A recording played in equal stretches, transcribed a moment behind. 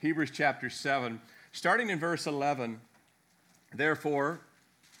Hebrews chapter 7, starting in verse 11. Therefore,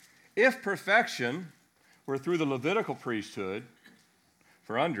 if perfection were through the Levitical priesthood,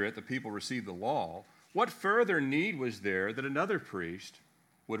 for under it the people received the law, what further need was there that another priest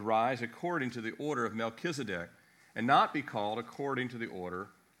would rise according to the order of Melchizedek, and not be called according to the order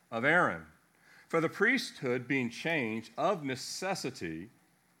of Aaron? For the priesthood being changed of necessity,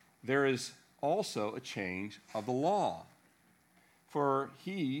 there is also a change of the law. For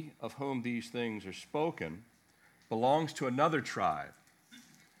he of whom these things are spoken belongs to another tribe,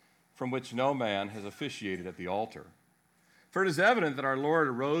 from which no man has officiated at the altar. For it is evident that our Lord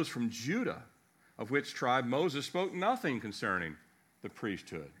arose from Judah, of which tribe Moses spoke nothing concerning the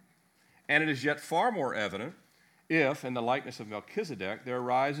priesthood. And it is yet far more evident if, in the likeness of Melchizedek, there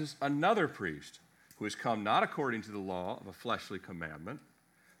arises another priest who has come not according to the law of a fleshly commandment,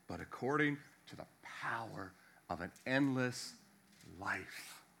 but according to the power of an endless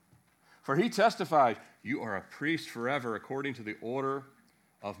life. For he testifies, you are a priest forever according to the order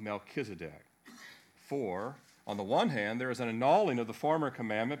of Melchizedek. For, on the one hand, there is an annulling of the former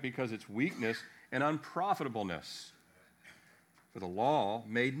commandment because its weakness and unprofitableness. For the law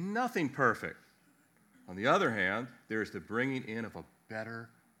made nothing perfect. On the other hand, there is the bringing in of a better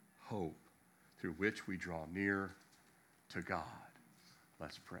hope through which we draw near to God.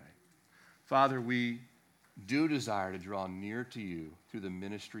 Let's pray. Father, we do desire to draw near to you through the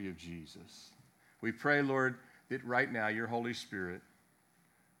ministry of Jesus. We pray, Lord, that right now your Holy Spirit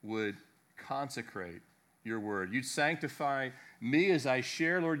would consecrate your word. You'd sanctify me as I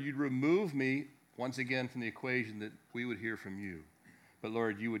share, Lord. You'd remove me once again from the equation that we would hear from you. But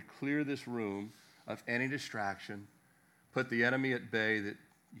Lord, you would clear this room of any distraction, put the enemy at bay, that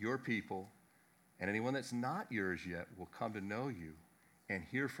your people and anyone that's not yours yet will come to know you and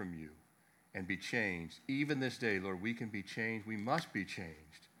hear from you and be changed. Even this day, Lord, we can be changed. We must be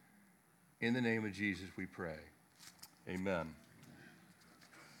changed. In the name of Jesus, we pray. Amen.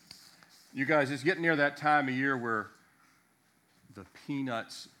 You guys, it's getting near that time of year where the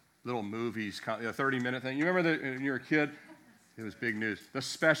Peanuts little movies, the 30-minute thing. You remember that when you were a kid? It was big news. The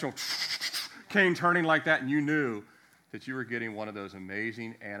special came turning like that, and you knew that you were getting one of those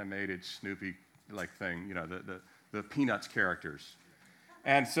amazing animated Snoopy-like thing, you know, the Peanuts characters.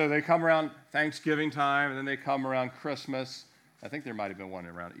 And so they come around Thanksgiving time, and then they come around Christmas. I think there might have been one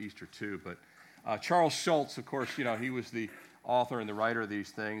around Easter too, but Charles Schulz, of course, you know, he was the author and the writer of these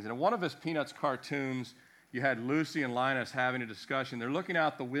things. And in one of his Peanuts cartoons, you had Lucy and Linus having a discussion. They're looking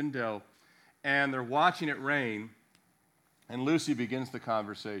out the window, and they're watching it rain, and Lucy begins the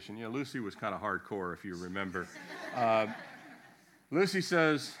conversation. You know, Lucy was kind of hardcore, if you remember. Lucy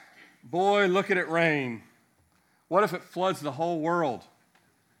says, "Boy, look at it rain. What if it floods the whole world?"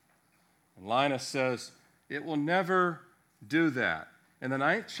 And Linus says, "It will never do that." In the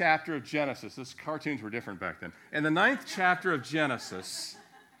 9th chapter of Genesis, these cartoons were different back then. In the 9th chapter of Genesis,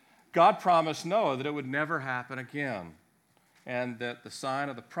 God promised Noah that it would never happen again, and that the sign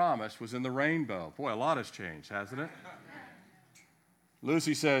of the promise was in the rainbow. Boy, a lot has changed, hasn't it?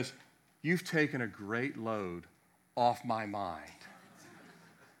 Lucy says, "You've taken a great load off my mind."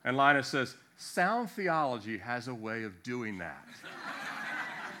 And Linus says, "Sound theology has a way of doing that."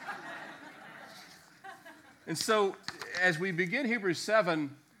 And so, as we begin Hebrews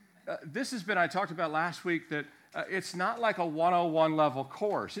 7, this has been, I talked about last week, that it's not like a 101 level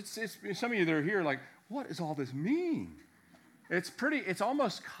course. It's some of you that are here like, what does all this mean? It's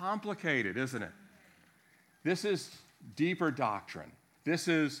almost complicated, isn't it? This is deeper doctrine. This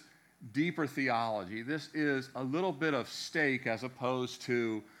is deeper theology. This is a little bit of steak as opposed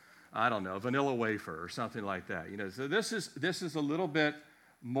to, I don't know, vanilla wafer or something like that. You know, so this is a little bit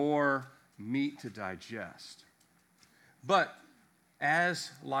more meat to digest. But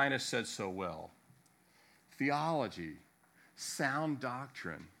as Linus said so well, theology, sound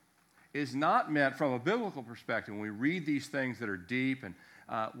doctrine, is not meant from a biblical perspective. When we read these things that are deep, and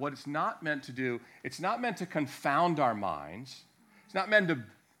what it's not meant to do, it's not meant to confound our minds. It's not meant to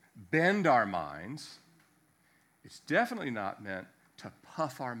bend our minds. It's definitely not meant to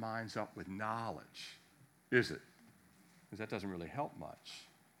puff our minds up with knowledge, is it? Because that doesn't really help much.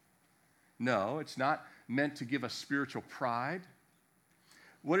 No, it's not meant to give us spiritual pride.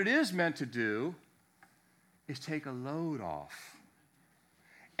 What it is meant to do is take a load off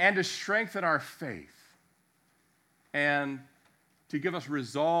and to strengthen our faith and to give us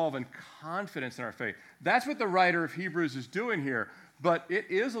resolve and confidence in our faith. That's what the writer of Hebrews is doing here, but it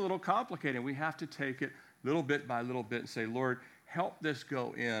is a little complicated. We have to take it little bit by little bit and say, Lord, help this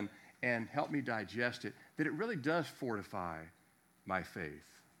go in and help me digest it, that it really does fortify my faith.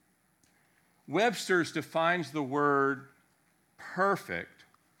 Webster's defines the word perfect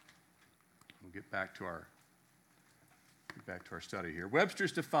we'll get back to our study here.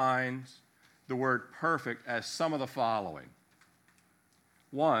 Webster's defines the word perfect as some of the following.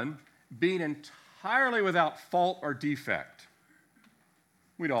 One, being entirely without fault or defect.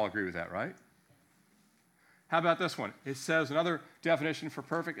 We'd all agree with that, right? How about this one? It says another definition for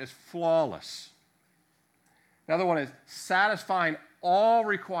perfect is flawless. Another one is satisfying all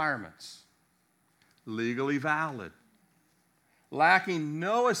requirements, legally valid, lacking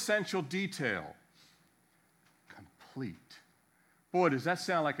no essential detail, complete. Boy, does that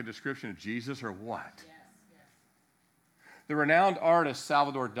sound like a description of Jesus or what? Yes, yes. The renowned artist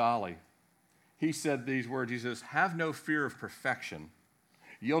Salvador Dali, he said these words. He says, "Have no fear of perfection.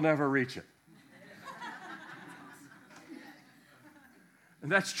 You'll never reach it."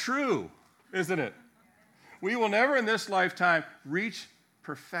 And that's true, isn't it? We will never in this lifetime reach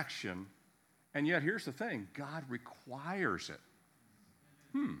perfection. And yet, here's the thing, God requires it.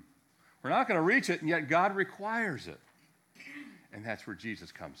 We're not going to reach it, and yet God requires it. And that's where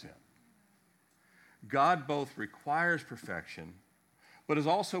Jesus comes in. God both requires perfection, but has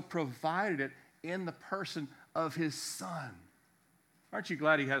also provided it in the person of his Son. Aren't you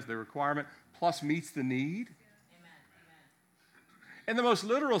glad he has the requirement plus meets the need? Amen. In the most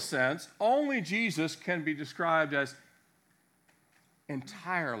literal sense, only Jesus can be described as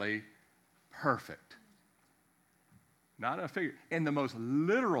entirely perfect. Not a figure. In the most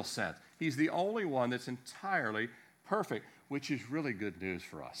literal sense, he's the only one that's entirely perfect, which is really good news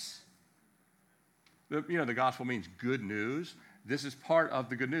for us. The gospel means good news. This is part of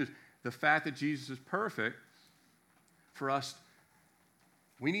the good news. The fact that Jesus is perfect, for us,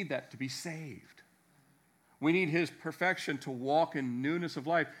 we need that to be saved. We need his perfection to walk in newness of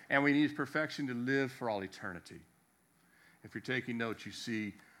life, and we need his perfection to live for all eternity. If you're taking notes, you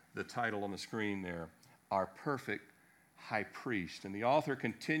see the title on the screen there, Our Perfect High Priest. And the author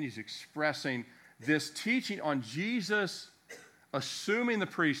continues expressing this teaching on Jesus assuming the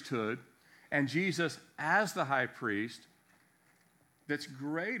priesthood and Jesus as the high priest that's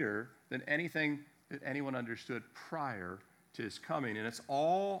greater than anything that anyone understood prior to his coming. And it's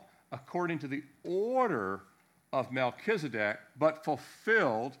all according to the order of Melchizedek, but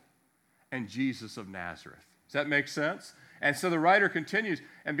fulfilled in Jesus of Nazareth. Does that make sense? And so the writer continues,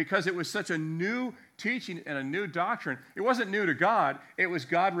 and because it was such a new teaching and a new doctrine, it wasn't new to God, it was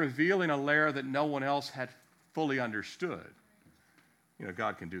God revealing a layer that no one else had fully understood.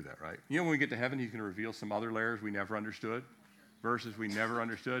 God can do that, right? When we get to heaven, he's going to reveal some other layers we never understood, verses we never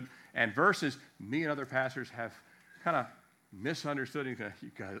understood, and verses me and other pastors have kind of misunderstood. And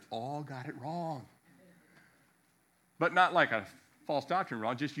you guys all got it wrong. But not like a false doctrine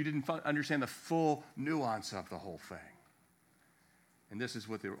wrong, just you didn't understand the full nuance of the whole thing. And this is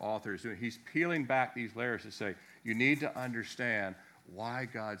what the author is doing. He's peeling back these layers to say, you need to understand why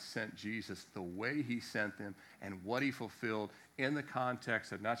God sent Jesus the way he sent them and what he fulfilled in the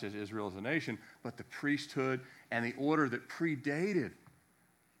context of not just Israel as a nation, but the priesthood and the order that predated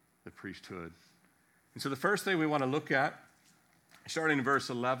the priesthood. And so the first thing we want to look at, starting in verse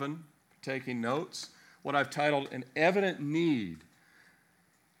 11, taking notes, what I've titled An Evident Need.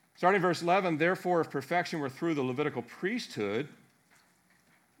 Starting in verse 11, therefore, if perfection were through the Levitical priesthood,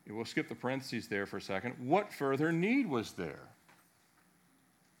 we'll skip the parentheses there for a second, what further need was there?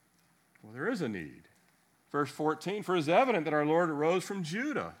 Well, there is a need. Verse 14, for it is evident that our Lord arose from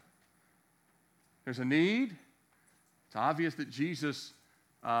Judah. There's a need. It's obvious that Jesus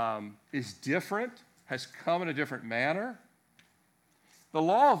is different, has come in a different manner. The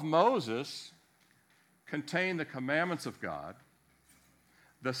law of Moses contained the commandments of God,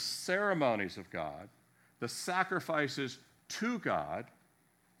 the ceremonies of God, the sacrifices to God,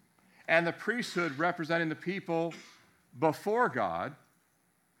 and the priesthood representing the people before God,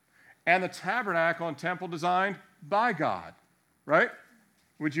 and the tabernacle and temple designed by God, right?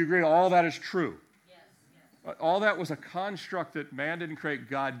 Would you agree all that is true? Yes. All that was a construct that man didn't create.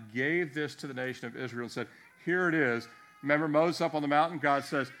 God gave this to the nation of Israel and said, here it is. Remember Moses up on the mountain? God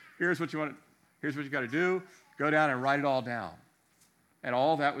says, here's what you got to do. Go down and write it all down. And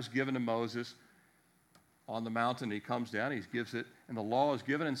all that was given to Moses on the mountain. He comes down, he gives it, and the law is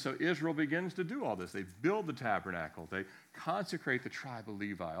given. And so Israel begins to do all this. They build the tabernacle. They consecrate the tribe of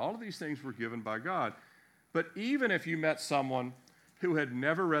Levi. All of these things were given by God. But even if you met someone who had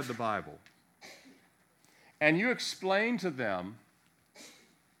never read the Bible, and you explained to them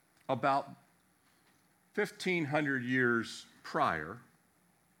about 1,500 years prior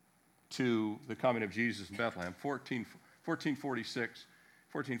to the coming of Jesus in Bethlehem,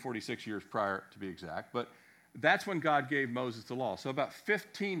 1446 years prior to be exact, but that's when God gave Moses the law. So about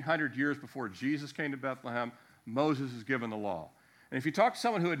 1,500 years before Jesus came to Bethlehem, Moses is given the law. And if you talk to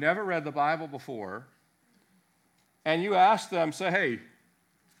someone who had never read the Bible before, and you ask them, say, hey,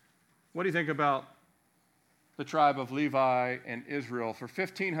 what do you think about the tribe of Levi and Israel? For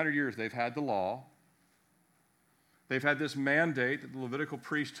 1,500 years, they've had the law. They've had this mandate that the Levitical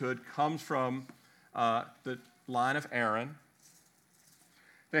priesthood comes from the line of Aaron.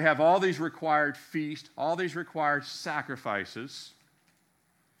 They have all these required feasts, all these required sacrifices.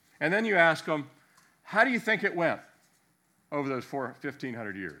 And then you ask them, how do you think it went over those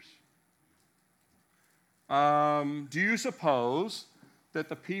 1,500 years? Do you suppose that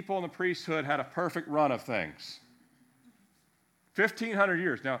the people in the priesthood had a perfect run of things? 1,500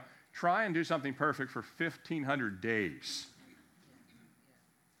 years. Now, try and do something perfect for 1,500 days.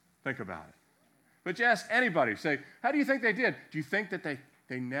 Think about it. But you ask anybody, say, how do you think they did? Do you think that they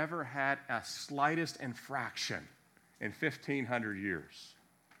never had a slightest infraction in 1,500 years?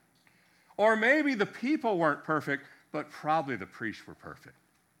 Or maybe the people weren't perfect, but probably the priests were perfect,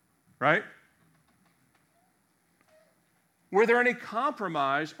 right? Were there any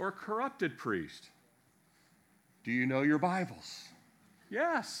compromise or corrupted priest? Do you know your Bibles?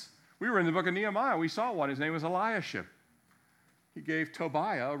 Yes. We were in the book of Nehemiah. We saw one. His name was Eliashib. He gave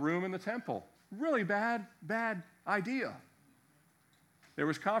Tobiah a room in the temple. Really bad idea. There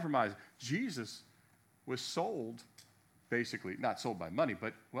was compromise. Jesus was sold, basically, not sold by money,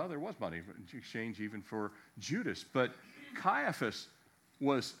 but, well, there was money in exchange even for Judas. But Caiaphas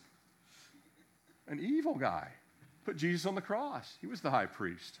was an evil guy. Put Jesus on the cross. He was the high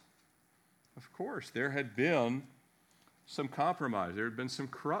priest. Of course, there had been some compromise. There had been some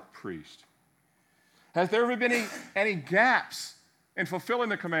corrupt priest. Has there ever been any gaps in fulfilling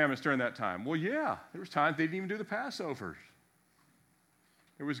the commandments during that time? Well, yeah. There was times they didn't even do the Passovers.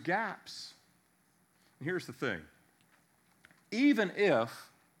 There was gaps. And here's the thing. Even if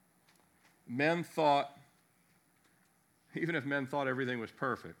men thought everything was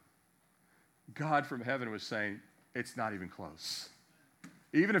perfect, God from heaven was saying, it's not even close.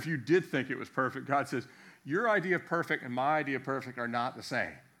 Even if you did think it was perfect, God says, your idea of perfect and my idea of perfect are not the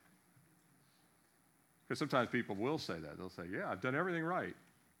same. Because sometimes people will say that. They'll say, yeah, I've done everything right.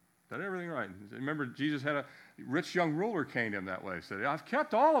 Done everything right. Remember, Jesus had a rich young ruler came to him that way. He said, I've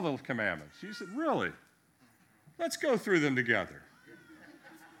kept all of those commandments. Jesus said, really? Let's go through them together.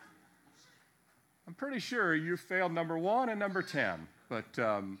 I'm pretty sure you failed number 1 and number 10. But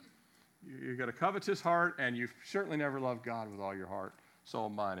you've got a covetous heart, and you've certainly never loved God with all your heart, soul,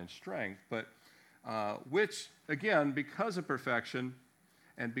 mind, and strength. But which, again, because of perfection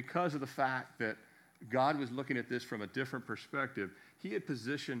and because of the fact that God was looking at this from a different perspective, he had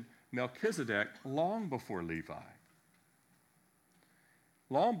positioned Melchizedek long before Levi,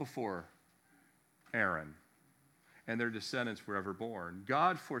 long before Aaron and their descendants were ever born.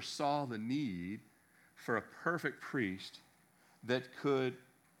 God foresaw the need for a perfect priest that could,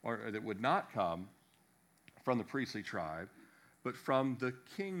 or that would not come from the priestly tribe, but from the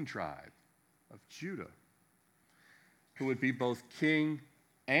king tribe of Judah, who would be both king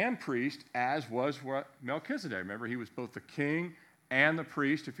and priest, as was what Melchizedek. Remember, he was both the king and the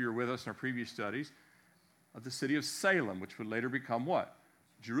priest, if you were with us in our previous studies, of the city of Salem, which would later become what?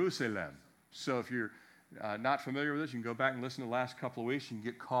 Jerusalem. So if you're not familiar with this, you can go back and listen to the last couple of weeks. You can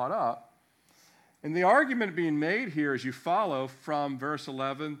get caught up. And the argument being made here as you follow from verse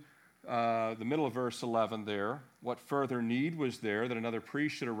 11, the middle of verse 11 there, what further need was there that another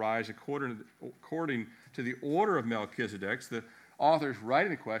priest should arise according to the order of Melchizedek? The author's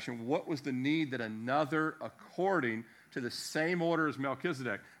writing the question, what was the need that another according to the same order as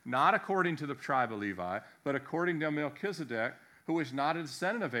Melchizedek, not according to the tribe of Levi, but according to Melchizedek, who was not a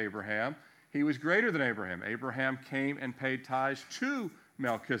descendant of Abraham? He was greater than Abraham. Abraham came and paid tithes to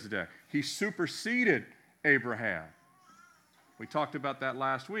Melchizedek. He superseded Abraham. We talked about that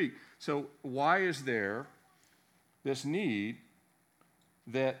last week. So why is there this need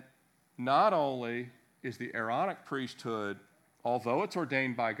that not only is the Aaronic priesthood, although it's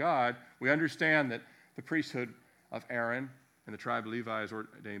ordained by God, we understand that the priesthood of Aaron and the tribe of Levi is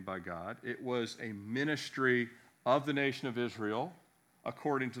ordained by God. It was a ministry of the nation of Israel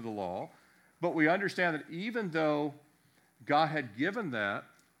according to the law. But we understand that even though God had given that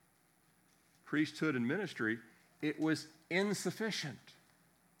priesthood and ministry, it was insufficient.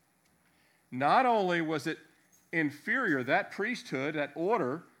 Not only was it inferior, that priesthood, that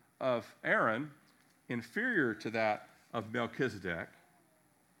order of Aaron, inferior to that of Melchizedek,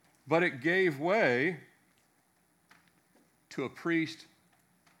 but it gave way to a priest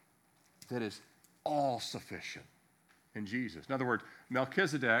that is all sufficient in Jesus. In other words,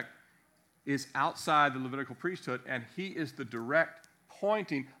 Melchizedek is outside the Levitical priesthood, and he is the direct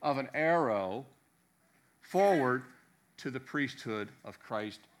pointing of an arrow forward to the priesthood of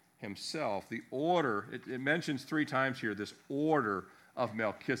Christ himself. The order, it mentions 3 times here, this order of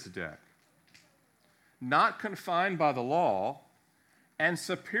Melchizedek. Not confined by the law and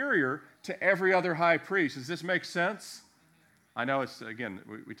superior to every other high priest. Does this make sense? I know it's, again,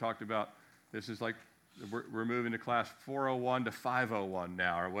 we talked about, this is like, we're moving to class 401 to 501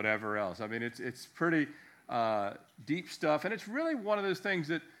 now or whatever else. I mean, it's pretty deep stuff. And it's really one of those things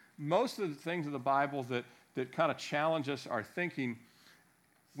that most of the things in the Bible that kind of challenge us our thinking,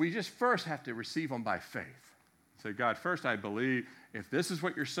 we just first have to receive them by faith. Say, God, first I believe. If this is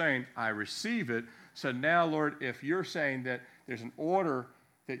what you're saying, I receive it. So now, Lord, if you're saying that there's an order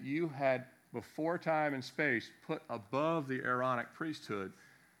that you had before time and space put above the Aaronic priesthood,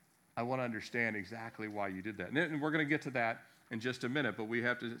 I want to understand exactly why you did that. And we're going to get to that in just a minute, but we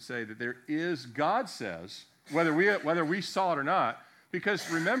have to say that there is, God says, whether we saw it or not, because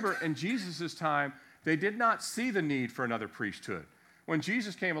remember, in Jesus' time, they did not see the need for another priesthood. When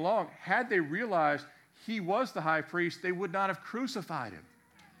Jesus came along, had they realized he was the high priest, they would not have crucified him.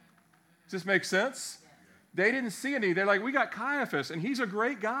 Does this make sense? They didn't see any. They're like, we got Caiaphas, and he's a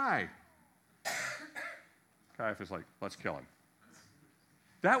great guy. Caiaphas like, let's kill him.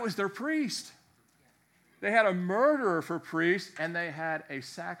 That was their priest. They had a murderer for priest, and they had a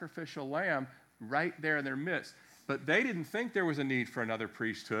sacrificial lamb right there in their midst. But they didn't think there was a need for another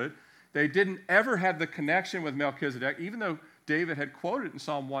priesthood. They didn't ever have the connection with Melchizedek, even though David had quoted in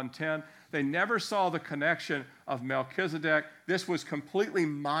Psalm 110. They never saw the connection of Melchizedek. This was completely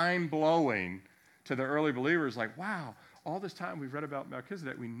mind-blowing to the early believers, like, wow, all this time we've read about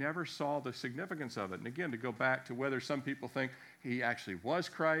Melchizedek, we never saw the significance of it. And again, to go back to whether some people think he actually was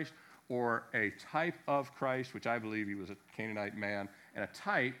Christ or a type of Christ, which I believe he was a Canaanite man, and a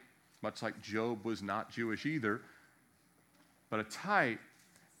type, much like Job was not Jewish either, but a type,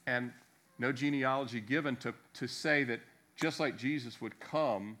 and no genealogy given to say that just like Jesus would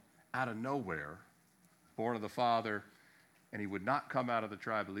come out of nowhere, born of the Father, and he would not come out of the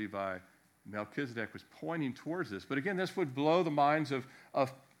tribe of Levi, Melchizedek was pointing towards this. But again, this would blow the minds of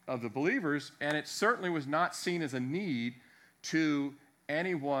the believers, and it certainly was not seen as a need to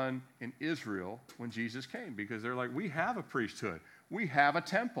anyone in Israel when Jesus came, because they're like, we have a priesthood. We have a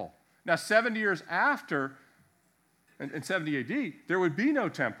temple. Now, 70 years after, in 70 AD, there would be no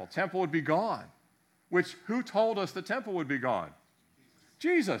temple. Temple would be gone. Which, who told us the temple would be gone?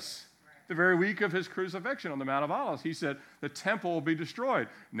 Jesus. The very week of his crucifixion on the Mount of Olives, he said, the temple will be destroyed.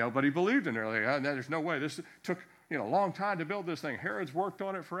 Nobody believed in it. They're like, oh, there's no way. This took a long time to build this thing. Herod's worked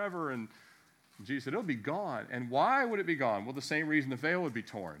on it forever. And Jesus said, it'll be gone. And why would it be gone? Well, the same reason the veil would be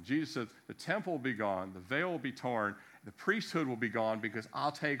torn. Jesus said, the temple will be gone, the veil will be torn, the priesthood will be gone because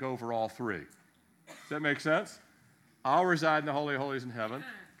I'll take over all 3. Does that make sense? I'll reside in the Holy of Holies in heaven.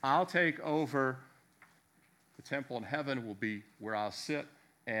 I'll take over the temple in heaven will be where I'll sit,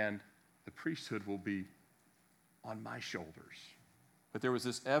 and the priesthood will be on my shoulders. But there was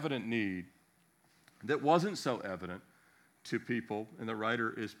this evident need that wasn't so evident to people, and the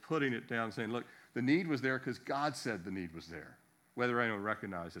writer is putting it down saying, look, the need was there because God said the need was there, whether anyone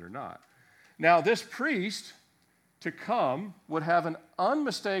recognized it or not. Now, this priest to come would have an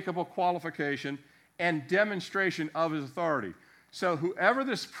unmistakable qualification and demonstration of his authority. So whoever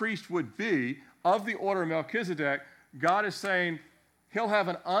this priest would be of the order of Melchizedek, God is saying he'll have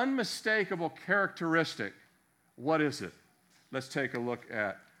an unmistakable characteristic. What is it? Let's take a look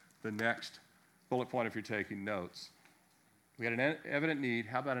at the next bullet point if you're taking notes. We had an evident need.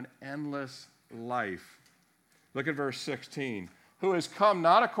 How about an endless life? Look at verse 16. Who has come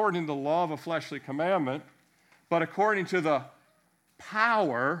not according to the law of a fleshly commandment, but according to the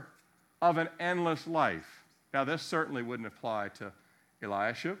power of an endless life. Now, this certainly wouldn't apply to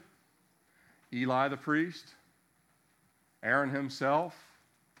Eliashib, Eli the priest, Aaron himself,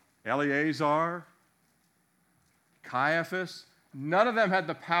 Eleazar, Caiaphas. None of them had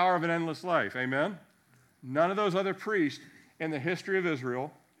the power of an endless life. Amen? None of those other priests in the history of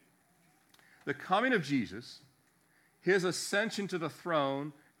Israel. The coming of Jesus, his ascension to the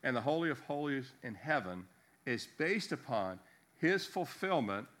throne and the Holy of Holies in heaven is based upon his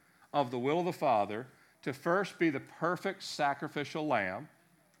fulfillment of the will of the Father to first be the perfect sacrificial lamb,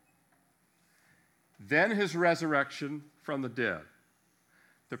 then his resurrection from the dead.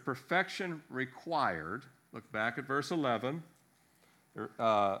 The perfection required, look back at verse 11,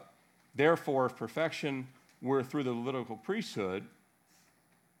 therefore, if perfection were through the Levitical priesthood,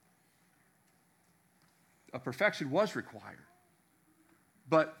 a perfection was required.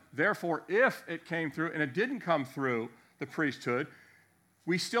 But therefore, if it came through, and it didn't come through the priesthood,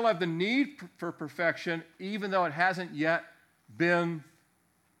 we still have the need for perfection, even though it hasn't yet been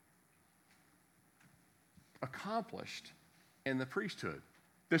accomplished in the priesthood.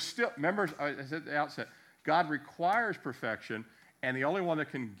 There's still, remember, I said at the outset, God requires perfection, and the only one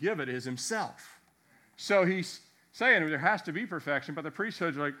that can give it is himself. So he's saying there has to be perfection, but the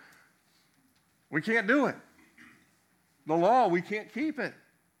priesthood's like, we can't do it. The law, we can't keep it.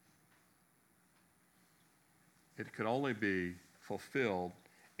 It could only be fulfilled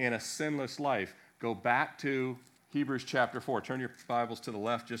in a sinless life. Go back to Hebrews chapter 4. Turn your Bibles to the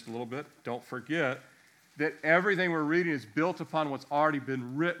left just a little bit. Don't forget that everything we're reading is built upon what's already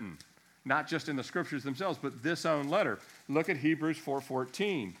been written, not just in the scriptures themselves, but this own letter. Look at Hebrews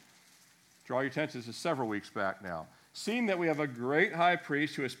 4:14. Draw your attention, this is several weeks back now. Seeing that we have a great high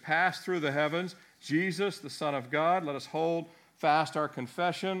priest who has passed through the heavens, Jesus, the Son of God, let us hold fast our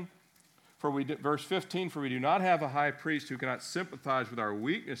confession. Verse 15, for we do not have a high priest who cannot sympathize with our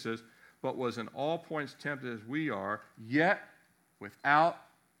weaknesses, but was in all points tempted as we are, yet without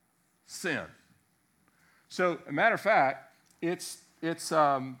sin. So, a matter of fact, it's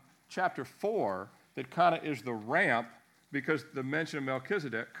chapter 4 that kind of is the ramp, because the mention of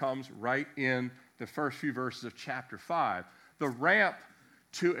Melchizedek comes right in the first few verses of chapter 5. The ramp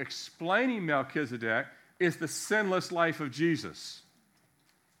to explaining Melchizedek is the sinless life of Jesus.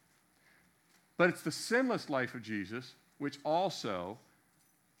 But it's the sinless life of Jesus which also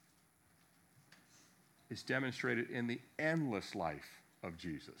is demonstrated in the endless life of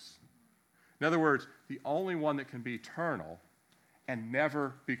Jesus. In other words, the only one that can be eternal and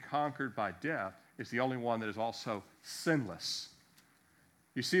never be conquered by death is the only one that is also sinless.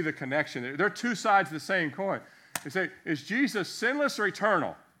 You see the connection there. There are two sides of the same coin. You say, is Jesus sinless or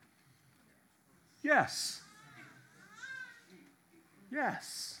eternal? Yes.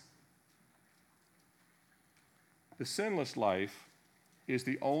 Yes. The sinless life is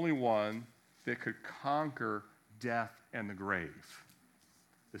the only one that could conquer death and the grave.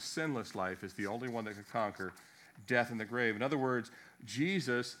 The sinless life is the only one that could conquer death and the grave. In other words,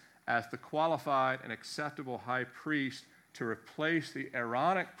 Jesus, as the qualified and acceptable high priest to replace the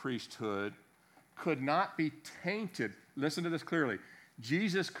Aaronic priesthood, could not be tainted. Listen to this clearly.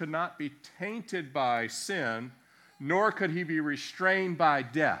 Jesus could not be tainted by sin, nor could he be restrained by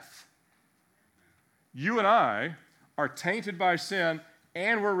death. You and I are tainted by sin,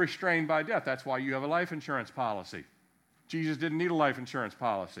 and we're restrained by death. That's why you have a life insurance policy. Jesus didn't need a life insurance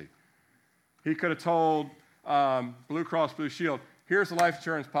policy. He could have told Blue Cross Blue Shield, here's the life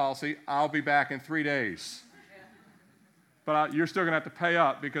insurance policy, I'll be back in 3 days. But you're still going to have to pay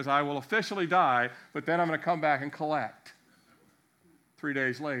up because I will officially die, but then I'm going to come back and collect 3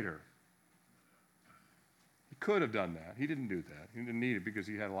 days later. He could have done that. He didn't do that. He didn't need it because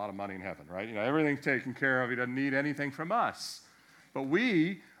he had a lot of money in heaven, right? You know, everything's taken care of. He doesn't need anything from us. But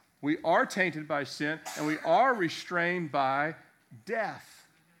we are tainted by sin, and we are restrained by death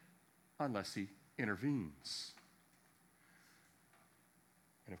unless he intervenes.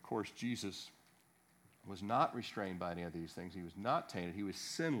 And of course, Jesus was not restrained by any of these things. He was not tainted. He was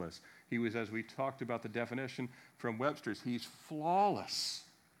sinless. He was, as we talked about the definition from Webster's, he's flawless.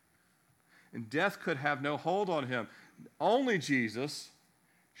 And death could have no hold on him. Only Jesus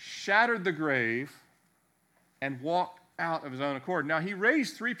shattered the grave and walked out of his own accord. Now, he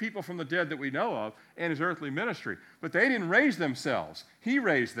raised 3 people from the dead that we know of in his earthly ministry, but they didn't raise themselves. He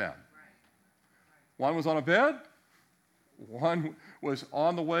raised them. One was on a bed. One was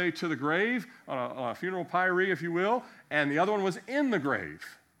on the way to the grave, on a funeral pyre, if you will, and the other one was in the grave.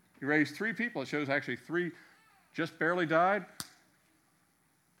 He raised 3 people. It shows actually 3 just barely died,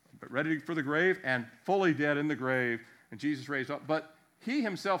 but ready for the grave, and fully dead in the grave, and Jesus raised up. But he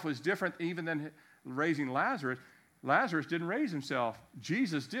himself was different even than raising Lazarus. Lazarus didn't raise himself.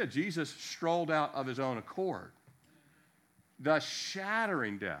 Jesus did. Jesus strolled out of his own accord, thus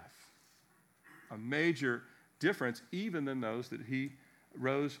shattering death. A major difference even than those that he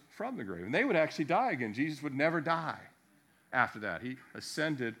rose from the grave. And they would actually die again. Jesus would never die after that. He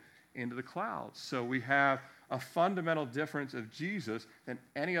ascended into the clouds. So we have a fundamental difference of Jesus than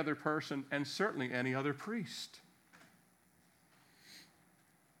any other person and certainly any other priest.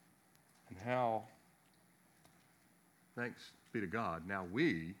 And how, thanks be to God, now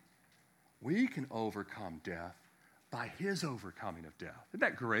we can overcome death by his overcoming of death. Isn't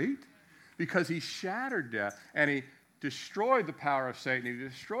that great? Because he shattered death and he destroyed the power of Satan, he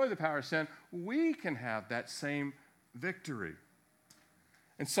destroyed the power of sin, we can have that same victory.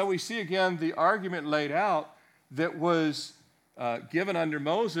 And so we see again the argument laid out that was given under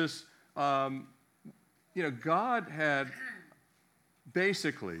Moses. God had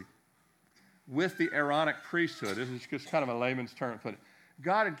basically, with the Aaronic priesthood, this is just kind of a layman's term, but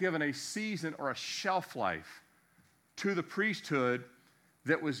God had given a season or a shelf life to the priesthood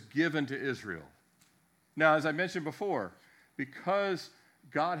that was given to Israel. Now, as I mentioned before, because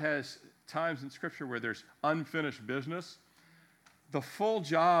God has times in Scripture where there's unfinished business, the full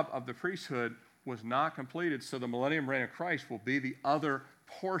job of the priesthood was not completed, so the millennium reign of Christ will be the other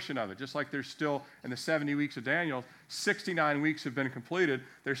portion of it. Just like there's still, in the 70 weeks of Daniel, 69 weeks have been completed,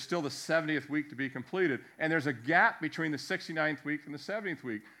 there's still the 70th week to be completed. And there's a gap between the 69th week and the 70th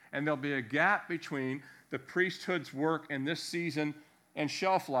week. And there'll be a gap between the priesthood's work in this season and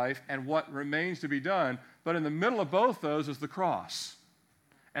shelf life and what remains to be done. But in the middle of both those is the cross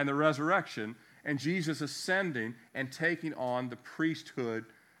and the resurrection, and Jesus ascending and taking on the priesthood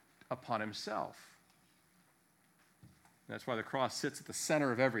upon himself. That's why the cross sits at the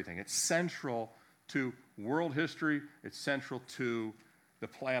center of everything. It's central to world history. It's central to the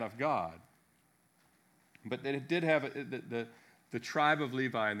plan of God. But it did have the tribe of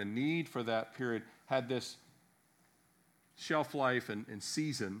Levi, and the need for that period had this shelf life and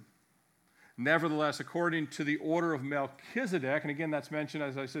season. Nevertheless, according to the order of Melchizedek, and again that's mentioned,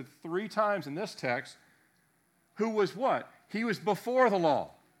 as I said, 3 times in this text, who was what? He was before the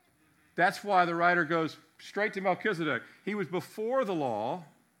law. That's why the writer goes straight to Melchizedek. He was before the law,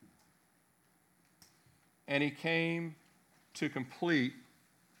 and he came to complete.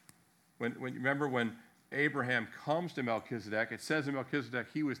 Remember when Abraham comes to Melchizedek, it says in Melchizedek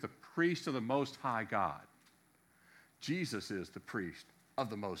he was the priest of the Most High God. Jesus is the priest of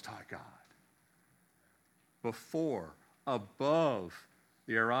the Most High God. Before, above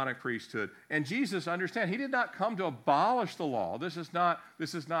the Aaronic priesthood. And Jesus, understand, he did not come to abolish the law. This is not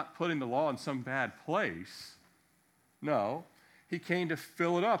putting the law in some bad place. No, he came to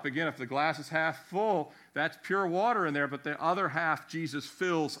fill it up. Again, if the glass is half full, that's pure water in there, but the other half Jesus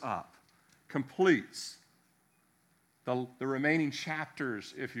fills up, completes the remaining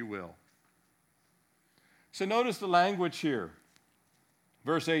chapters, if you will. So notice the language here.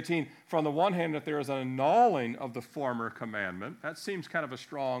 Verse 18, from the one hand, if there is an annulling of the former commandment, that seems kind of a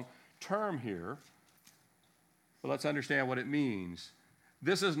strong term here, but let's understand what it means.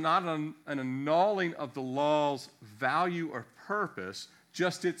 This is not an annulling of the law's value or purpose,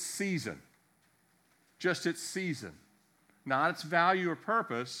 just its season. Just its season. Not its value or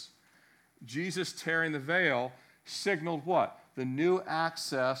purpose. Jesus tearing the veil signaled what? The new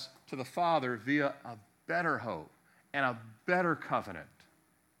access to the Father via a better hope and a better covenant.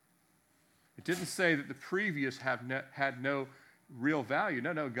 It didn't say that the previous had no real value.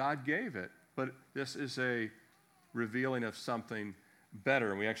 No, God gave it. But this is a revealing of something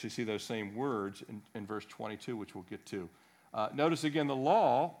better. And we actually see those same words in verse 22, which we'll get to. Notice again the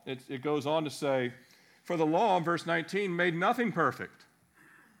law. It goes on to say, for the law, in verse 19, made nothing perfect.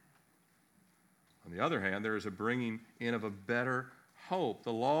 On the other hand, there is a bringing in of a better hope.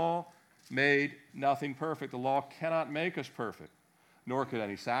 The law made nothing perfect. The law cannot make us perfect, nor could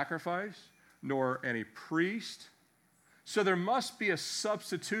any sacrifice, nor any priest. So there must be a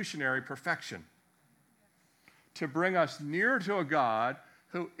substitutionary perfection to bring us near to a God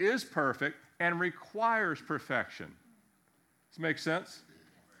who is perfect and requires perfection. Does it make sense?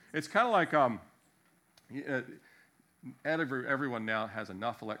 It's kind of like everyone now has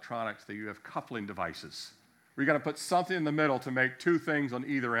enough electronics that you have coupling devices. Where you got to put something in the middle to make 2 things on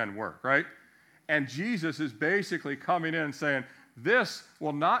either end work, right? And Jesus is basically coming in and saying, this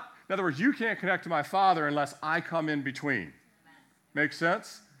will not, in other words, you can't connect to my Father unless I come in between. Make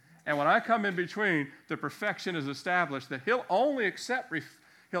sense? And when I come in between, the perfection is established that he'll only accept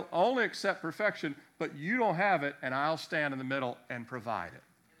perfection, but you don't have it, and I'll stand in the middle and provide it.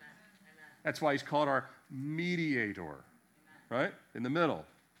 Amen. That's why he's called our mediator, right? In the middle.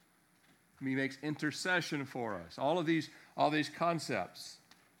 He makes intercession for us. All these concepts.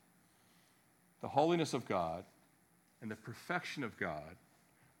 The holiness of God and the perfection of God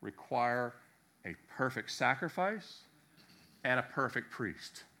require a perfect sacrifice and a perfect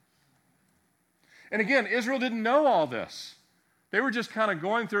priest. And again, Israel didn't know all this. They were just kind of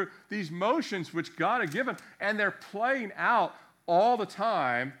going through these motions which God had given, and they're playing out all the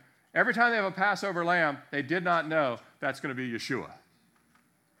time. Every time they have a Passover lamb, they did not know that's going to be Yeshua.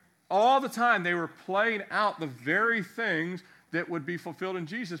 All the time they were playing out the very things that would be fulfilled in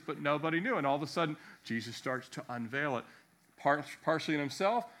Jesus, but nobody knew. And all of a sudden, Jesus starts to unveil it, partially in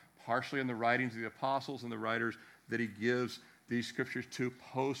himself, partially in the writings of the apostles and the writers that he gives these scriptures to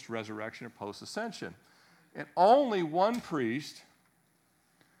post-resurrection or post-ascension. And only one priest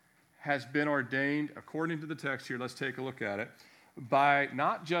has been ordained, according to the text here, let's take a look at it, by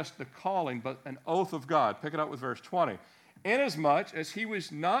not just the calling, but an oath of God. Pick it up with verse 20. Inasmuch as he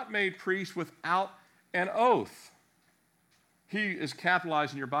was not made priest without an oath. He is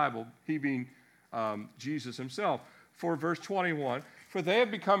capitalized in your Bible, he being Jesus himself. For verse 21, for they have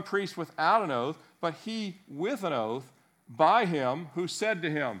become priests without an oath, but he with an oath by him who said to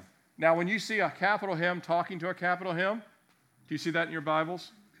him. Now, when you see a capital him talking to a capital him, do you see that in your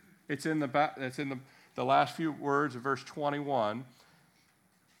Bibles? It's in the last few words of verse 21.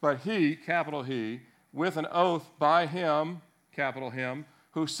 But he, capital He, with an oath by him, capital him,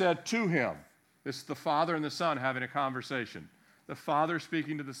 who said to him. This is the Father and the Son having a conversation. The Father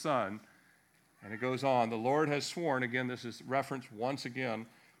speaking to the Son. And it goes on. The Lord has sworn, again, this is referenced once again,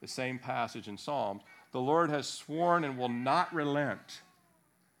 the same passage in Psalms. The Lord has sworn and will not relent.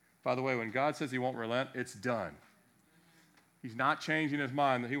 By the way, when God says he won't relent, it's done. He's not changing his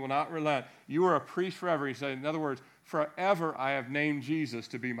mind, that he will not relent. You are a priest forever. He said, in other words, forever I have named Jesus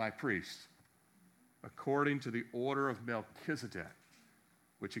to be my priest, according to the order of Melchizedek,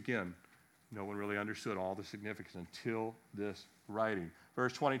 which again, no one really understood all the significance until this writing.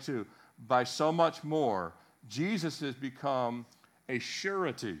 Verse 22, by so much more, Jesus has become a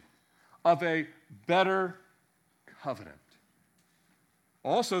surety of a better covenant.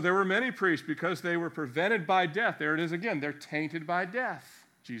 Also, there were many priests because they were prevented by death. There it is again. They're tainted by death.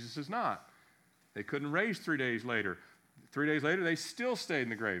 Jesus is not. They couldn't raise 3 days later. 3 days later, they still stayed in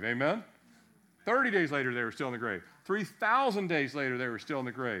the grave. Amen? 30 days later, they were still in the grave. 3,000 days later, they were still in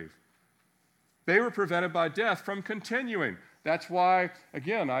the grave. They were prevented by death from continuing. That's why,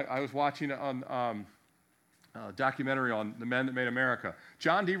 again, I was watching a documentary on the men that made America.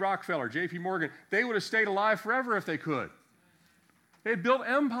 John D. Rockefeller, J.P. Morgan, they would have stayed alive forever if they could. They had built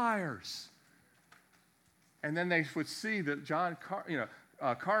empires. And then they would see that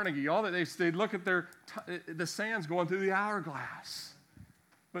Carnegie, all that, they'd look at the sands going through the hourglass.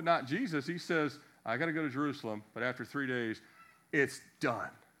 But not Jesus. He says, I got to go to Jerusalem, but after 3 days, it's done.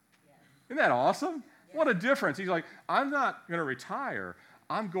 Yes. Isn't that awesome? Yes. What a difference. He's like, I'm not going to retire.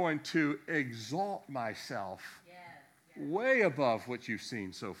 I'm going to exalt myself way above what you've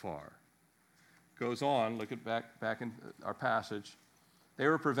seen so far. Goes on, look at back in our passage. They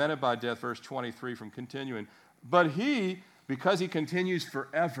were prevented by death, verse 23, from continuing. But he, because he continues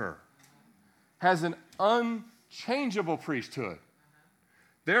forever, has an unchangeable priesthood.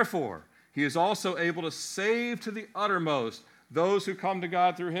 Therefore, he is also able to save to the uttermost those who come to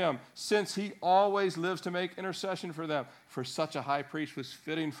God through him, since he always lives to make intercession for them. For such a high priest was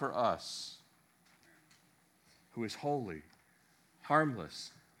fitting for us, who is holy,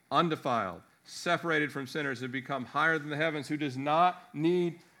 harmless, undefiled, separated from sinners, and become higher than the heavens, who does not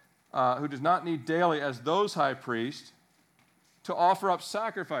need daily, as those high priests, to offer up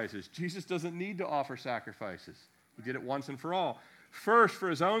sacrifices. Jesus doesn't need to offer sacrifices. He did it once and for all. First for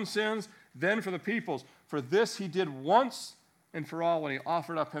his own sins, then for the people's. For this he did once and for all when he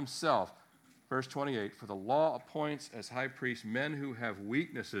offered up himself. Verse 28, for the law appoints as high priests men who have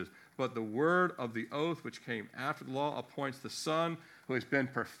weaknesses, but the word of the oath which came after the law appoints the Son who has been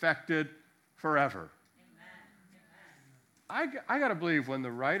perfected forever. Amen. I got to believe when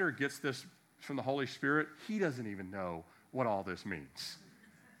the writer gets this from the Holy Spirit, he doesn't even know what all this means.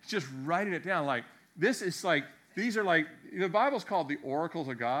 He's just writing it down like, this is like, these are like, the Bible's called the oracles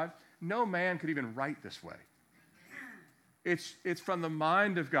of God. No man could even write this way. It's from the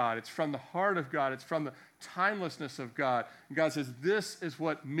mind of God. It's from the heart of God. It's from the timelessness of God. And God says, this is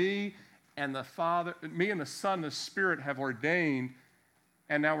what me and the Son, and the Spirit have ordained,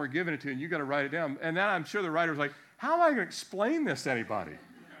 and now we're giving it to you, and you got to write it down. And then I'm sure the writer was like, how am I going to explain this to anybody?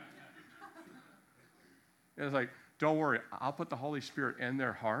 And it's like, don't worry, I'll put the Holy Spirit in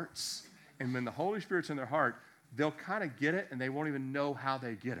their hearts, and when the Holy Spirit's in their heart, they'll kind of get it, and they won't even know how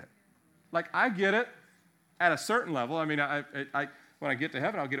they get it. Like, I get it at a certain level. I mean, I when I get to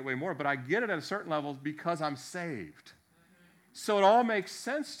heaven, I'll get it way more, but I get it at a certain level because I'm saved. So it all makes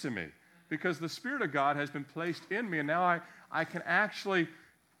sense to me because the Spirit of God has been placed in me, and now I can actually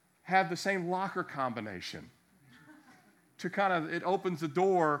have the same locker combination to kind of, it opens the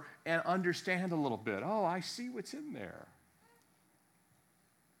door and understand a little bit. Oh, I see what's in there.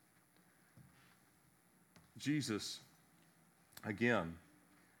 Jesus, again,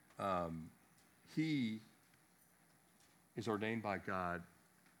 he is ordained by God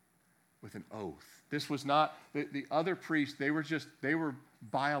with an oath. This was not, the other priests, they were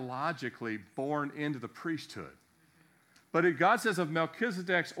biologically born into the priesthood. But God says of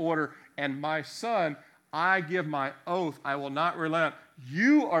Melchizedek's order, and my son, I give my oath, I will not relent.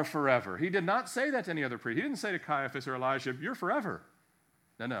 You are forever. He did not say that to any other priest. He didn't say to Caiaphas or Elijah, you're forever.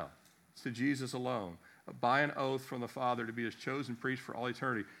 No. It's to Jesus alone. By an oath from the Father to be his chosen priest for all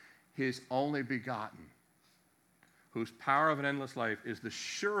eternity, his only begotten, whose power of an endless life is the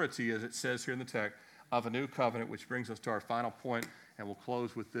surety, as it says here in the text, of a new covenant, which brings us to our final point, and we'll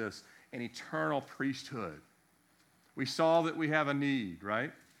close with this, an eternal priesthood. We saw that we have a need,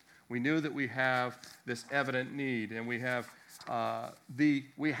 right? We knew that we have this evident need, and we have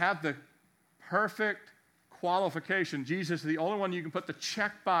the perfect qualification. Jesus is the only one you can put the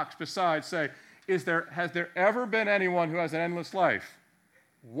checkbox beside, say, has there ever been anyone who has an endless life?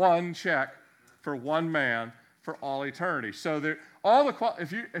 One check for one man for all eternity. So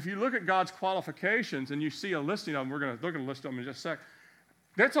if you look at God's qualifications and you see a listing of them, we're going to list them in just a sec.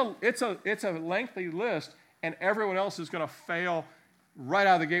 It's a lengthy list, and everyone else is going to fail right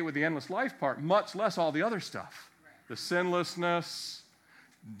out of the gate with the endless life part, much less all the other stuff. The sinlessness,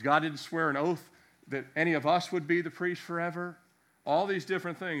 God didn't swear an oath that any of us would be the priest forever. All these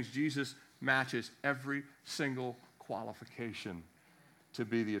different things, Jesus matches every single qualification to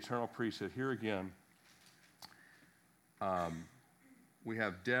be the eternal priesthood. Here again, we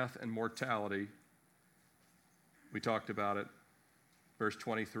have death and mortality. We talked about it. Verse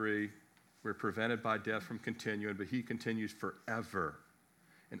 23, we're prevented by death from continuing, but he continues forever.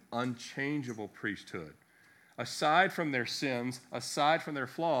 An unchangeable priesthood. Aside from their sins, aside from their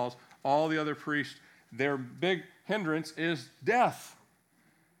flaws, all the other priests, their big hindrance is death.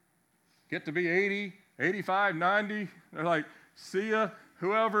 Get to be 80, 85, 90. They're like, see ya,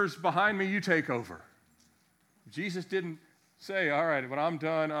 whoever's behind me, you take over. Jesus didn't say, all right, when I'm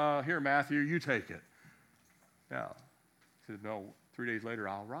done, here, Matthew, you take it. No. He said, no, 3 days later,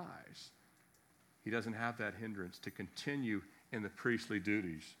 I'll rise. He doesn't have that hindrance to continue in the priestly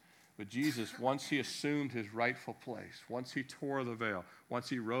duties. But Jesus, once he assumed his rightful place, once he tore the veil, once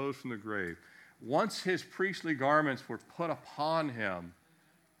he rose from the grave, once his priestly garments were put upon him,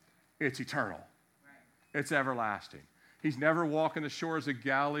 it's eternal. Right. It's everlasting. He's never walking the shores of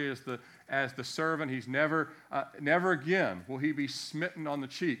Galilee as the servant. He's never again will he be smitten on the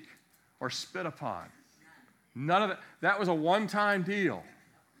cheek or spit upon. None of that. That was a one-time deal.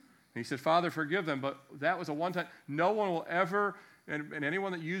 And he said, Father, forgive them, but that was a one-time. No one will ever, and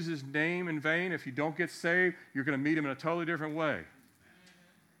anyone that uses his name in vain, if you don't get saved, you're going to meet him in a totally different way.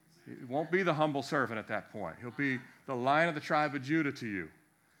 It won't be the humble servant at that point. He'll be the Lion of the tribe of Judah to you.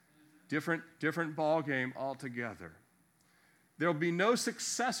 Different ball game altogether. There'll be no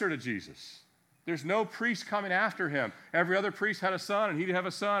successor to Jesus. There's no priest coming after him. Every other priest had a son, and he'd have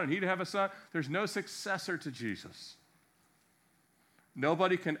a son, and he'd have a son. There's no successor to Jesus.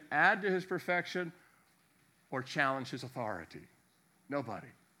 Nobody can add to his perfection or challenge his authority. Nobody.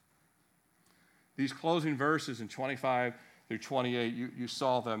 These closing verses in 25 through 28, you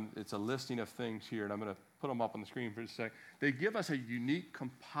saw them. It's a listing of things here, and I'm going to put them up on the screen for just a sec. They give us a unique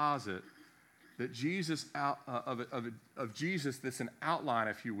composite that Jesus of Jesus that's an outline,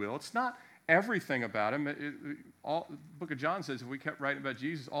 if you will. It's not everything about him. The book of John says if we kept writing about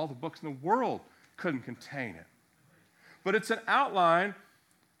Jesus, all the books in the world couldn't contain it. But it's an outline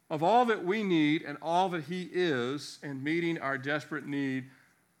of all that we need and all that he is in meeting our desperate need,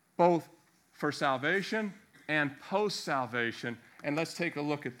 both for salvation and post-salvation. And let's take a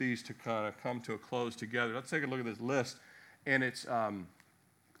look at these to kind of come to a close together. Let's take a look at this list in its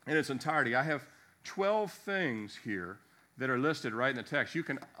entirety. I have 12 things here that are listed right in the text. You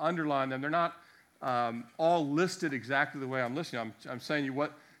can underline them. They're not all listed exactly the way I'm listing. I'm saying you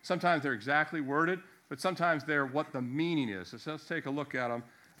what. Sometimes they're exactly worded, but sometimes they're what the meaning is. So let's take a look at them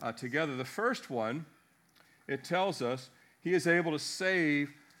together. The first one, it tells us he is able to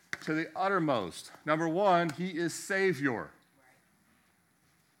save to the uttermost. Number one, he is Savior.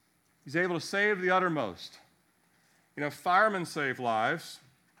 He's able to save the uttermost. You know, firemen save lives.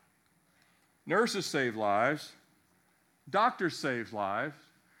 Nurses save lives. Doctors save lives.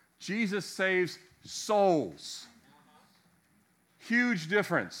 Jesus saves souls. Huge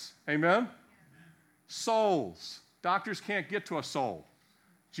difference. Amen? Souls. Doctors can't get to a soul.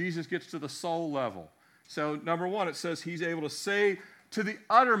 Jesus gets to the soul level. So, number one, it says he's able to save to the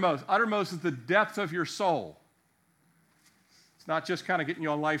uttermost. Uttermost is the depth of your soul. It's not just kind of getting you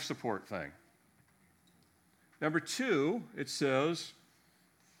on life support thing. Number two, it says,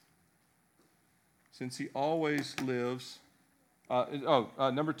 since he always lives,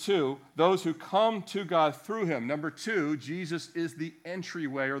 number two, those who come to God through him. Number two, Jesus is the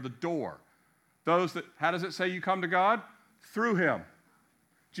entryway or the door. Those that, how does it say you come to God? Through him.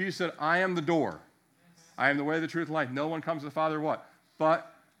 Jesus said, I am the door. I am the way, the truth, and life. No one comes to the Father what?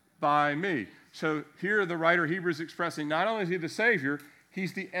 But by me. So here the writer of Hebrews is expressing not only is he the Savior,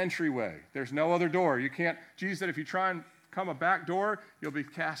 he's the entryway. There's no other door. You can't, Jesus said if you try and come a back door, you'll be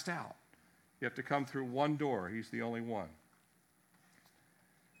cast out. You have to come through one door. He's the only one.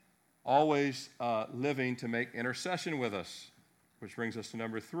 Always living to make intercession with us, which brings us to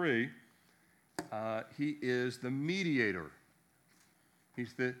number three. He is the mediator.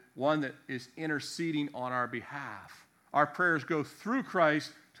 He's the one that is interceding on our behalf. Our prayers go through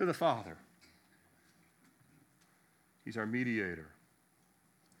Christ to the Father. He's our mediator.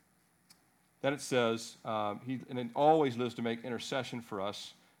 Then it says, and it always lives to make intercession for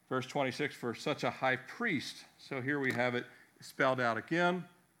us. Verse 26, for such a high priest. So here we have it spelled out again.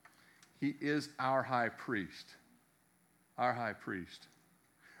 He is our high priest. Our high priest.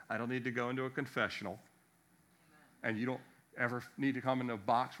 I don't need to go into a confessional. And you don't ever need to come in a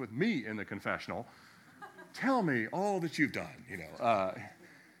box with me in the confessional. Tell me all that you've done,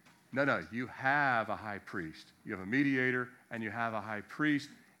 No, you have a high priest. You have a mediator and you have a high priest.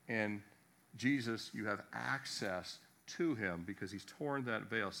 And Jesus, you have access to him because he's torn that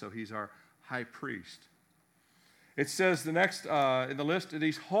veil. So he's our high priest. It says the next in the list that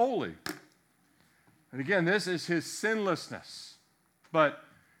he's holy. And again, this is his sinlessness. But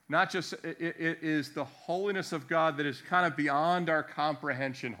not just, it is the holiness of God that is kind of beyond our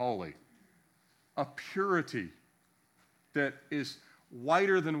comprehension holy. A purity that is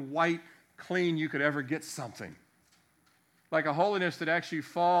whiter than white, clean you could ever get something. Like a holiness that actually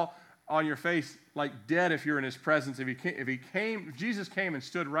fall on your face like dead if you're in his presence. If Jesus came and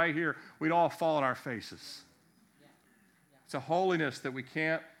stood right here, we'd all fall on our faces. It's a holiness that we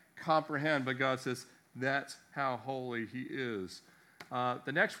can't comprehend, but God says that's how holy he is.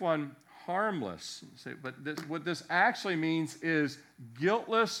 The next one, harmless. But what this actually means is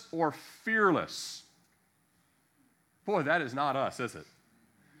guiltless or fearless. Boy, that is not us, is it?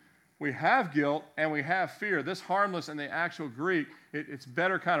 We have guilt and we have fear. This harmless in the actual Greek, it's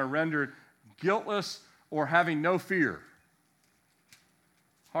better kind of rendered guiltless or having no fear.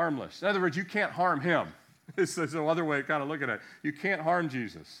 Harmless. In other words, you can't harm him. It's another way to kind of look at it. You can't harm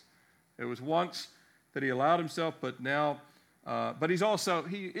Jesus. It was once that he allowed himself, but now, but he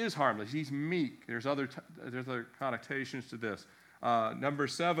is harmless. He's meek. There's other connotations to this. Number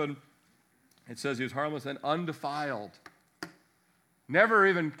 7, it says he was harmless and undefiled. Never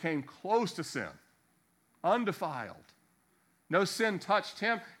even came close to sin. Undefiled. No sin touched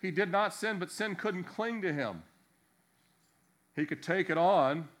him. He did not sin, but sin couldn't cling to him. He could take it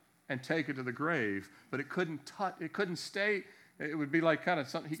on and take it to the grave, but it couldn't stay. It would be like kind of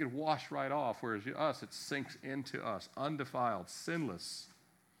something he could wash right off, whereas us, it sinks into us. Undefiled, sinless.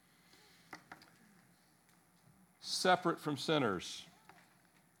 Separate from sinners.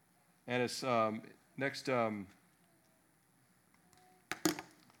 And it's next,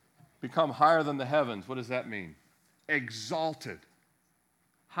 become higher than the heavens. What does that mean? Exalted.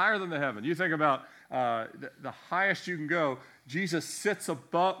 Higher than the heaven. You think about the highest you can go. Jesus sits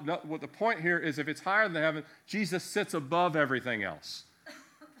above. No, what the point here is, if it's higher than the heaven, Jesus sits above everything else.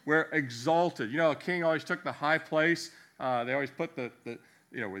 We're exalted. A king always took the high place. They always put the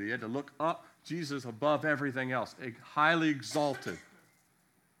where you had to look up. Jesus above everything else. Highly exalted.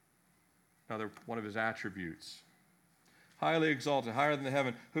 Another one of his attributes. Highly exalted, higher than the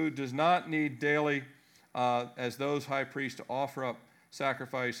heaven, who does not need daily, as those high priests, to offer up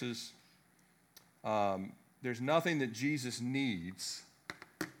sacrifices. There's nothing that Jesus needs.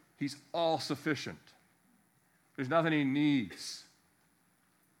 He's all sufficient. There's nothing he needs.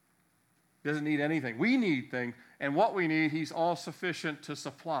 He doesn't need anything. We need things, and what we need, he's all sufficient to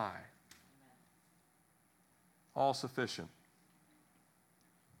supply. All sufficient.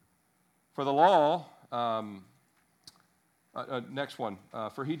 For the law, next one.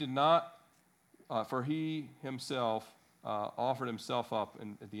 For he himself offered himself up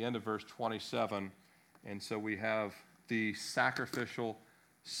at the end of verse 27. And so we have the sacrificial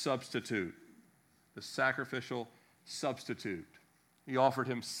substitute. The sacrificial substitute. He offered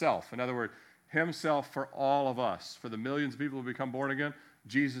himself. In other words, himself for all of us. For the millions of people who become born again,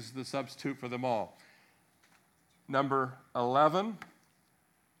 Jesus is the substitute for them all. Number 11.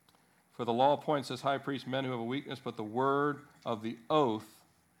 For the law appoints as high priests men who have a weakness, but the word of the oath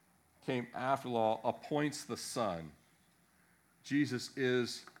came after the law, appoints the Son. Jesus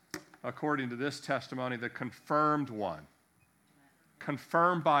is, according to this testimony, the confirmed one.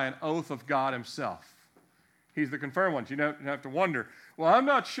 Confirmed by an oath of God himself. He's the confirmed one. You don't have to wonder, well, I'm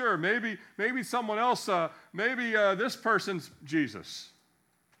not sure. Maybe someone else, maybe this person's Jesus.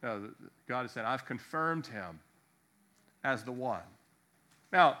 No, God has said, I've confirmed him as the one.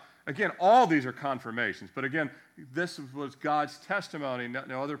 Now, again, all these are confirmations. But again, this was God's testimony.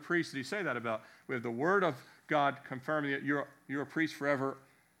 No other priest did he say that about. We have the word of God confirming that you're a priest forever.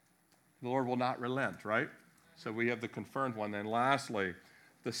 The Lord will not relent, right? So we have the confirmed one. Then lastly,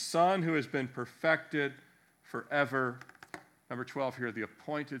 the Son who has been perfected forever. Number 12 here, the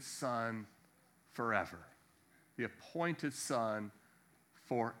appointed Son forever. The appointed Son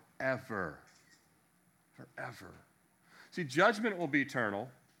forever. Forever. See, judgment will be eternal,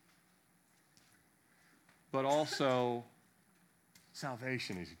 but also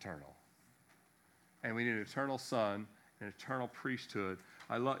Salvation is eternal. And we need an eternal Son, an eternal priesthood.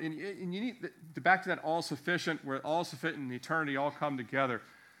 I love, and you need, back to that all-sufficient, where all-sufficient and eternity all come together.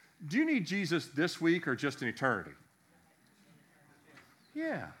 Do you need Jesus this week or just in eternity?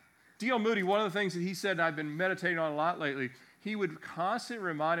 Yeah. D.L. Moody, one of the things that he said, and I've been meditating on a lot lately, he would constantly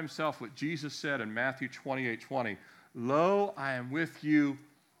remind himself what Jesus said in Matthew 28:20. Lo, I am with you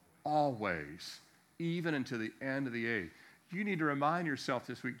always, even unto the end of the age. You need to remind yourself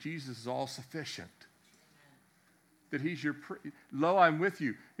this week, Jesus is all-sufficient. That he's your, lo, I'm with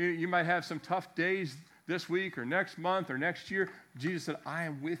you. You might have some tough days this week or next month or next year. Jesus said, I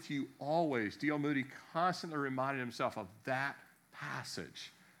am with you always. D.L. Moody constantly reminded himself of that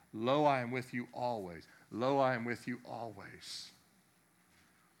passage. Lo, I am with you always. Lo, I am with you always.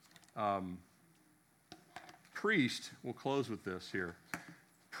 Priest, we'll close with this here.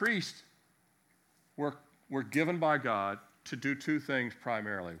 Priest, we're given by God to do two things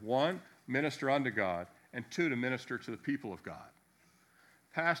primarily. One, minister unto God, and two, to minister to the people of God.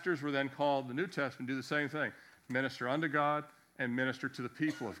 Pastors were then called, the New Testament, do the same thing. Minister unto God and minister to the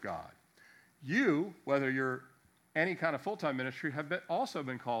people of God. You, whether you're any kind of full-time ministry, have also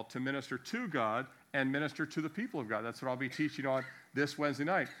been called to minister to God and minister to the people of God. That's what I'll be teaching on this Wednesday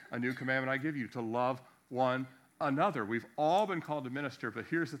night. A new commandment I give you, to love one another. We've all been called to minister, but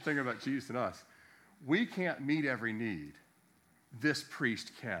here's the thing about Jesus and us. We can't meet every need. This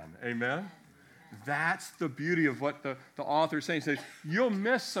priest can. Amen? That's the beauty of what the author is saying. He says, you'll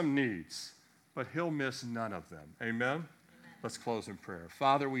miss some needs, but he'll miss none of them. Amen? Let's close in prayer.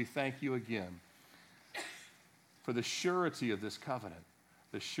 Father, we thank you again for the surety of this covenant,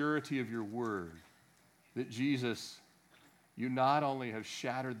 the surety of your word, that Jesus, you not only have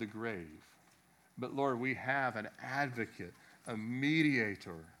shattered the grave, but Lord, we have an advocate, a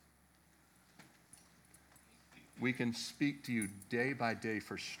mediator. We can speak to you day by day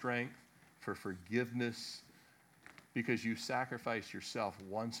for strength, for forgiveness, because you sacrificed yourself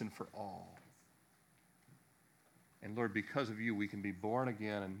once and for all. And Lord, because of you, we can be born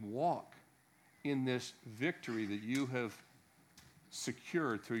again and walk in this victory that you have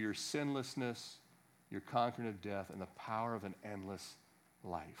secured through your sinlessness, your conquering of death, and the power of an endless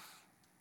life.